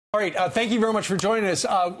All right, thank you very much for joining us.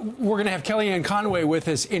 We're going to have Kellyanne Conway with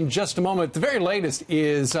us in just a moment. The very latest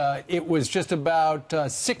is it was just about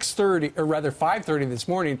 6:30, or rather 5:30 this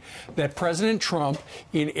morning, that President Trump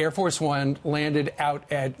in Air Force One landed out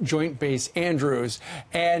at Joint Base Andrews.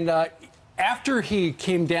 And after he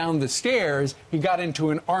came down the stairs, he got into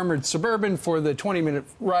an armored Suburban for the 20-minute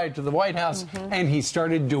ride to the White House, and he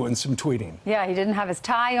started doing some tweeting. Yeah, he didn't have his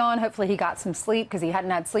tie on. Hopefully he got some sleep because he hadn't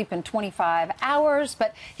had sleep in 25 hours.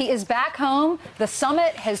 But he is back home. The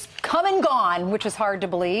summit has come and gone, which is hard to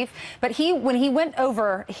believe. But when he went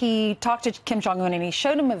over, he talked to Kim Jong-un and he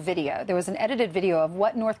showed him a video. There was an edited video of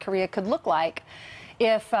what North Korea could look like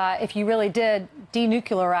if you really did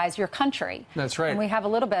denuclearize your country. That's right. And we have a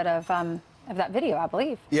little bit of that video, I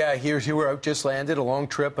believe. Yeah, here's who just landed, a long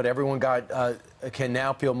trip, but everyone can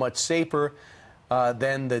now feel much safer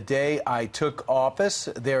than the day I took office.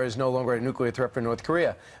 There is no longer a nuclear threat for North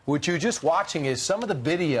Korea. What you're just watching is some of the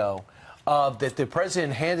video that the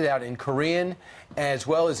president handed out in Korean as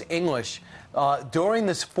well as English during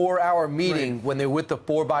this 4-hour meeting when they were with the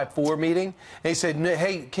 4x4 meeting. They said,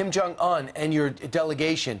 hey, Kim Jong-un and your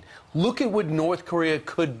delegation, look at what North Korea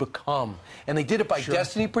could become. And they did it by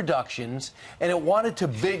Destiny Productions, and it wanted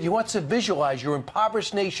to you want to visualize your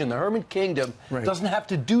impoverished nation, the Hermit Kingdom, doesn't have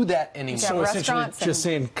to do that anymore. So essentially just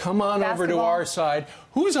saying, come on over to our side.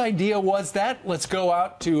 Whose idea was that? Let's go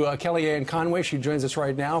out to Kellyanne Conway. She joins us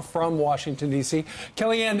right now from Washington, D.C.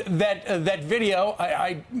 Kellyanne, that video,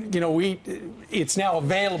 it's now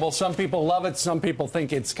available. Some people love it. Some people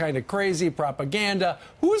think it's kind of crazy propaganda.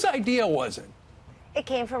 Whose idea was it? It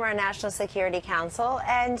came from our National Security Council,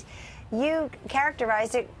 and you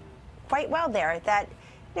characterized it quite well there, that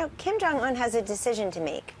Kim Jong-un has a decision to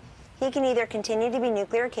make. He can either continue to be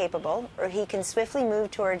nuclear capable, or he can swiftly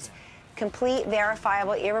move towards complete,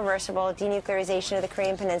 verifiable, irreversible denuclearization of the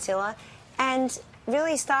Korean Peninsula and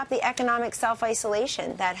really stop the economic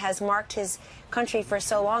self-isolation that has marked his country for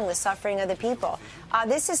so long, the suffering of the people.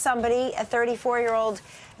 This is somebody, a 34-year-old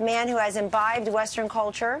man who has imbibed Western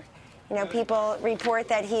culture. People report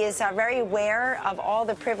that he is very aware of all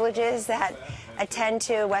the privileges that attend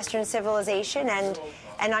to Western civilization, and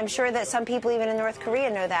I'm sure that some people even in North Korea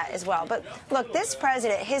know that as well. But look, this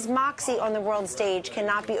president, his moxie on the world stage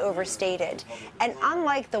cannot be overstated. And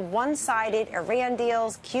unlike the one-sided Iran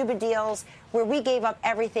deals, Cuba deals, where we gave up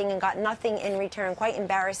everything and got nothing in return, quite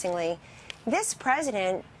embarrassingly, this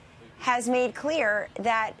president has made clear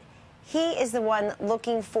that he is the one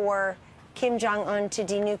looking for Kim Jong-un to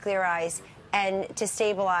denuclearize and to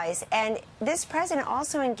stabilize. And this president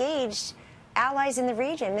also engaged allies in the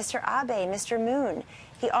region, Mr. Abe, Mr. Moon.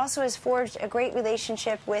 He also has forged a great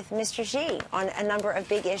relationship with Mr. Xi on a number of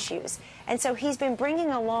big issues. And so he's been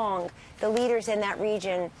bringing along the leaders in that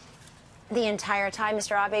region the entire time.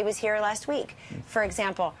 Mr. Abe was here last week, for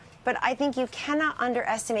example. But I think you cannot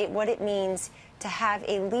underestimate what it means to have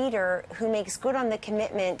a leader who makes good on the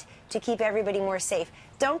commitment to keep everybody more safe.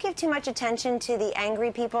 Don't give too much attention to the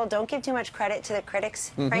angry people. Don't give too much credit to the critics,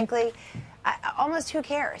 frankly. Almost who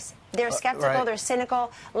cares? They're skeptical, they're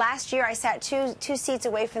cynical. Last year, I sat two seats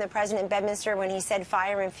away from the president in Bedminster when he said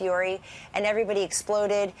fire and fury, and everybody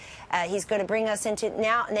exploded. He's going to bring us into,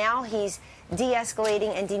 now he's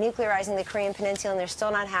de-escalating and denuclearizing the Korean Peninsula, and they're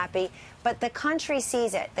still not happy. But the country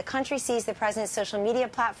sees it. The country sees the president's social media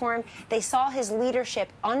platform. They saw his leadership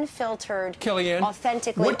unfiltered, Kellyanne,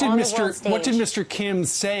 authentically on the world stage. What did Mr. Kim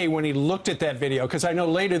say when he looked at that video? Because I know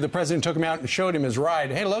later the president took him out and showed him his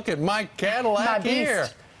ride. Hey, look at my Cadillac here.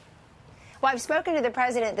 Well, I've spoken to the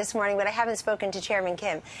president this morning, but I haven't spoken to Chairman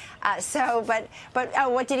Kim. But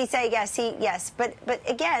what did he say? Yes. But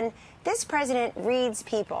again, this president reads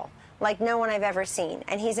people like no one I've ever seen.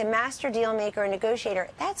 And he's a master deal maker, a negotiator.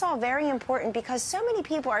 That's all very important because so many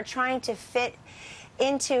people are trying to fit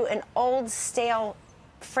into an old, stale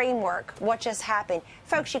framework what just happened.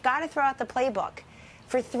 Folks, you got to throw out the playbook.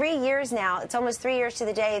 For 3 years now, it's almost 3 years to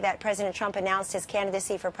the day that President Trump announced his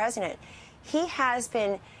candidacy for president, he has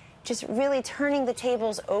been just really turning the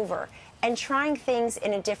tables over and trying things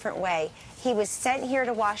in a different way. He was sent here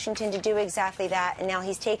to Washington to do exactly that, and now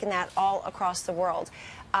he's taken that all across the world.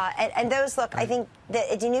 I think that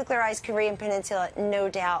a denuclearized Korean Peninsula, no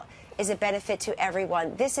doubt, is a benefit to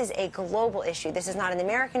everyone. This is a global issue. This is not an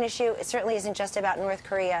American issue. It certainly isn't just about North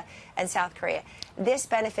Korea and South Korea. This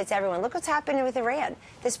benefits everyone. Look what's happening with Iran.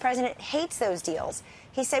 This president hates those deals.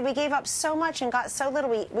 He said we gave up so much and got so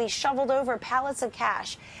little. We shoveled over pallets of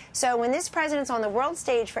cash. So when this president's on the world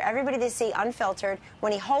stage for everybody to see unfiltered,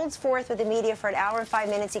 when he holds forth with the media for an hour and 5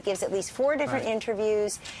 minutes, he gives at least 4 different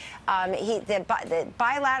interviews. The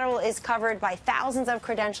bilateral is covered by thousands of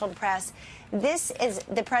credentialed press. This is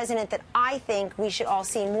the president that I think we should all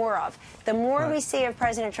see more of. The more we see of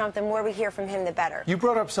President Trump, the more we hear from him, the better. You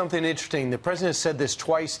brought up something interesting. The president said this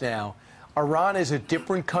twice now. Iran is a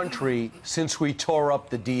different country since we tore up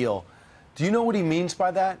the deal. Do you know what he means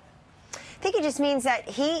by that? I think it just means that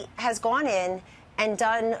he has gone in and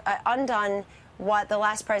undone what the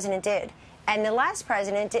last president did. And the last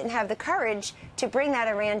president didn't have the courage to bring that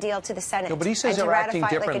Iran deal to the Senate. No, but he says they're acting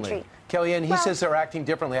differently. Kellyanne, he says they're acting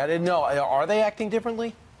differently. I didn't know. Are they acting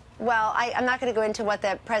differently? Well, I'm not going to go into what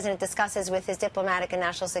the president discusses with his diplomatic and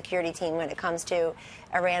national security team when it comes to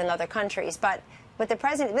Iran and other countries. But with the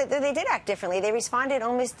president, they did act differently. They responded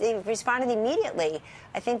immediately.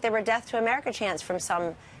 I think there were death to America chants from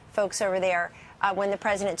some folks over there when the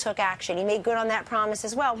president took action. He made good on that promise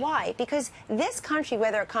as well. Why? Because this country,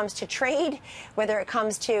 whether it comes to trade, whether it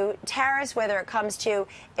comes to tariffs, whether it comes to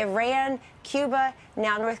Iran, Cuba,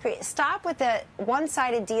 now North Korea, stop with the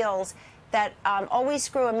one-sided deals that always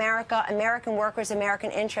screw America, American workers,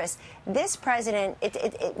 American interests. This president,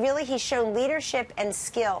 he's shown leadership and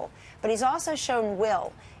skill, but he's also shown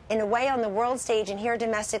will in a way on the world stage and here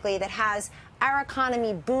domestically that has our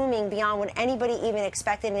economy booming beyond what anybody even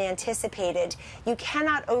expected and anticipated. You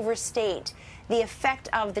cannot overstate the effect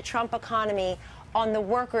of the Trump economy on the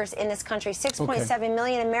workers in this country. 6.7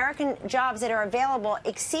 million American jobs that are available,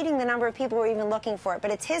 exceeding the number of people who are even looking for it.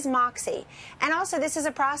 But it's his moxie. And also, this is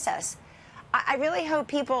a process. I really hope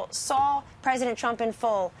people saw President Trump in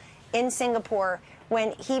full in Singapore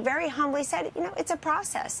when he very humbly said, you know, it's a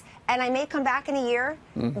process. And I may come back in a year,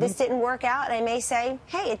 this didn't work out, and I may say,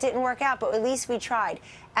 hey, it didn't work out, but at least we tried.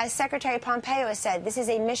 As Secretary Pompeo has said, this is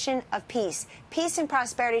a mission of peace. Peace and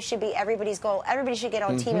prosperity should be everybody's goal. Everybody should get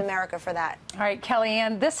on Team America for that. All right,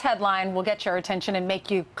 Kellyanne, this headline will get your attention and make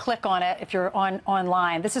you click on it if you're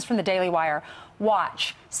online. This is from the Daily Wire.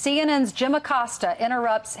 Watch. CNN's Jim Acosta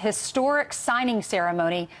interrupts historic signing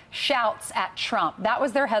ceremony, shouts at Trump. That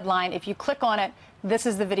was their headline. If you click on it, this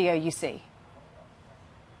is the video you see.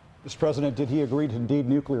 Mr. President, did he agree to indeed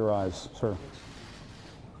nuclearize, sir?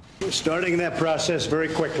 We're starting that process very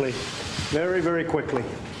quickly. Very, very quickly.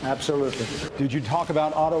 Absolutely. Did you talk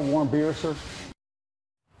about auto-warm beer, sir?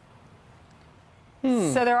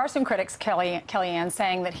 So there are some critics, Kellyanne,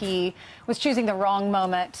 saying that he was choosing the wrong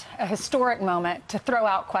moment, a historic moment, to throw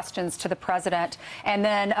out questions to the president. And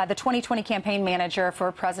then the 2020 campaign manager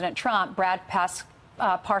for President Trump, Brad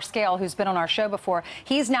Parscale, who's been on our show before,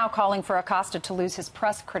 he's now calling for Acosta to lose his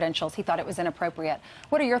press credentials. He thought it was inappropriate.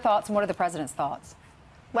 What are your thoughts, and what are the president's thoughts?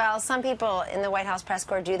 Well, some people in the White House press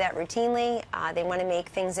corps do that routinely. They want to make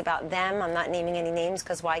things about them. I'm not naming any names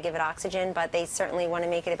because why give it oxygen, but they certainly want to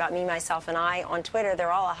make it about me, myself, and I. On Twitter,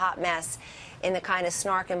 they're all a hot mess in the kind of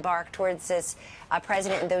snark and bark towards this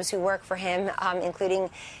president and those who work for him, including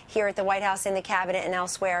here at the White House, in the cabinet, and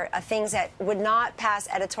elsewhere, things that would not pass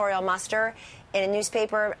editorial muster in a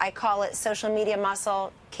newspaper. I call it social media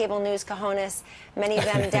muscle, cable news cojones. Many of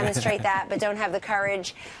them demonstrate that, but don't have the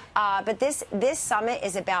courage. But this summit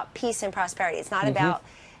is about peace and prosperity. It's not about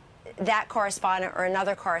that correspondent or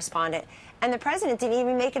another correspondent. And the president didn't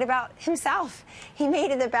even make it about himself. He made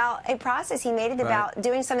it about a process. He made it about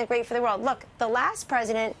doing something great for the world. Look, the last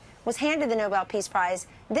president was handed the Nobel Peace Prize.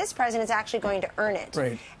 This president is actually going to earn it.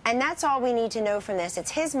 Right. And that's all we need to know from this. It's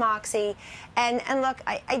his moxie. And look,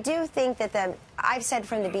 I do think that I've said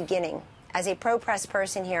from the beginning, as a pro-press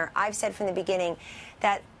person here, I've said from the beginning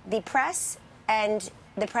that the press and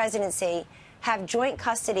the presidency have joint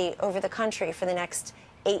custody over the country for the next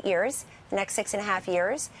 8 years, the next 6.5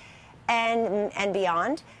 years, and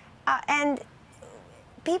beyond. And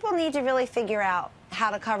people need to really figure out how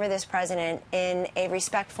to cover this president in a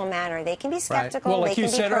respectful manner. They can be skeptical, well, like they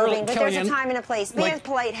can be probing, but there's a time and a place. Be a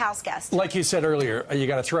polite house guest. Like you said earlier, you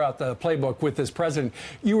got to throw out the playbook with this president.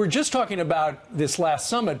 You were just talking about this last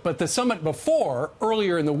summit, but the summit before,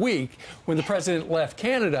 earlier in the week, when the president left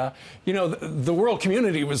Canada, you know, the world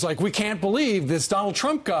community was like, we can't believe this Donald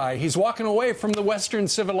Trump guy. He's walking away from the Western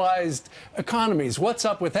civilized economies. What's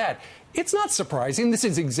up with that? It's not surprising. This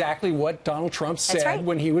is exactly what Donald Trump said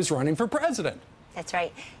when he was running for president. That's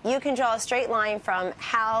right. You can draw a straight line from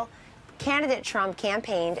how candidate Trump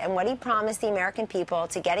campaigned and what he promised the American people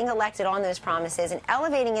to getting elected on those promises and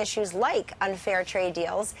elevating issues like unfair trade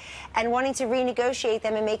deals and wanting to renegotiate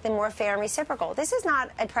them and make them more fair and reciprocal. This is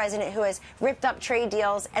not a president who has ripped up trade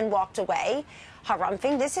deals and walked away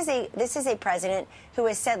harumphing. This is a president who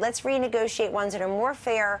has said, let's renegotiate ones that are more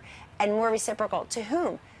fair and more reciprocal. To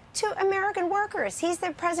whom? To American workers. He's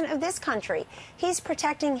the president of this country. He's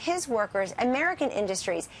protecting his workers, American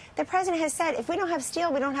industries. The president has said, if we don't have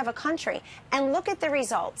steel, we don't have a country. And look at the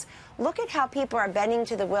results. look at how people are bending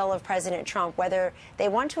to the will of President Trump, whether they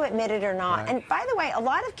want to admit it or not. Right. And by the way, a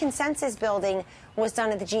lot of consensus building was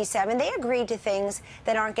done at the G7. They agreed to things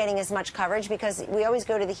that aren't getting as much coverage because we always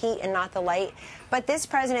go to the heat and not the light. But this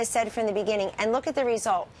president has said from the beginning, and look at the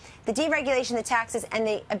result, the deregulation, the taxes, and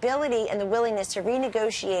the ability and the willingness to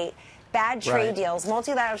renegotiate bad trade deals,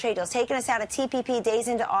 multilateral trade deals, taking us out of TPP days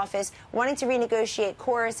into office, wanting to renegotiate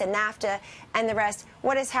Chorus and NAFTA and the rest.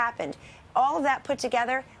 What has happened? All of that put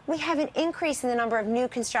together, we have an increase in the number of new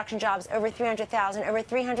construction jobs, over 300,000, over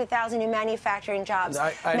 300,000 new manufacturing jobs.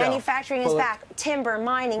 I Manufacturing is back, timber,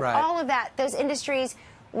 mining, Right. all of that. Those industries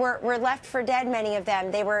were left for dead, many of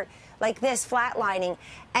them. They were like this, flatlining.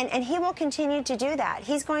 And he will continue to do that.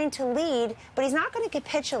 He's going to lead, but he's not going to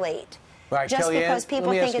capitulate. Right, Just Kellyanne, because people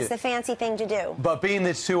let me think ask it's you. the fancy thing to do. But being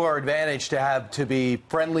this to our advantage to be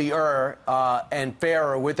friendlier and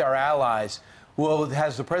fairer with our allies,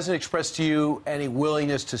 has the president expressed to you any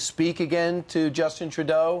willingness to speak again to Justin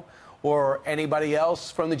Trudeau or anybody else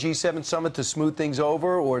from the G7 summit to smooth things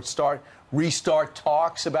over or restart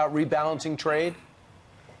talks about rebalancing trade?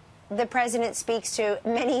 The president speaks to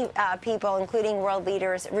many people, including world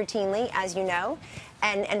leaders, routinely, as you know,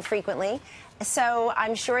 and frequently. So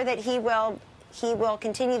I'm sure that he will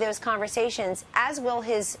continue those conversations, as will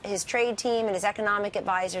his trade team and his economic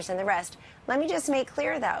advisors and the rest. Let me just make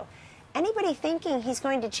clear, though, anybody thinking he's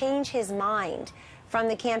going to change his mind from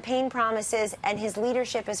the campaign promises and his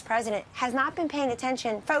leadership as president has not been paying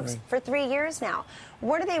attention, folks, for 3 years now.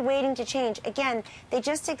 What are they waiting to change? Again, they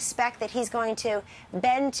just expect that he's going to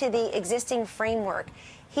bend to the existing framework.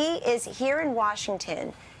 He is here in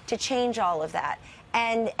Washington to change all of that.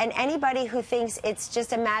 And anybody who thinks it's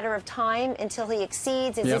just a matter of time until he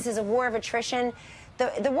exceeds, and this is a war of attrition,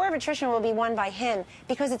 the war of attrition will be won by him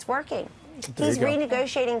because it's working. He's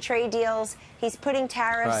renegotiating trade deals. He's putting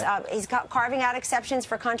tariffs up. He's carving out exceptions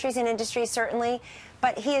for countries and industries, certainly.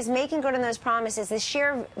 But he is making good on those promises. The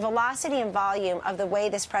sheer velocity and volume of the way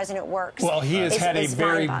this president works. Well, he has had a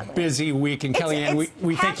very busy week. And Kellyanne,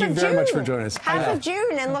 we thank you very much for joining us. Half of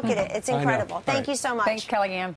June, and look at it. It's incredible. Thank you so much. Thanks, Kellyanne.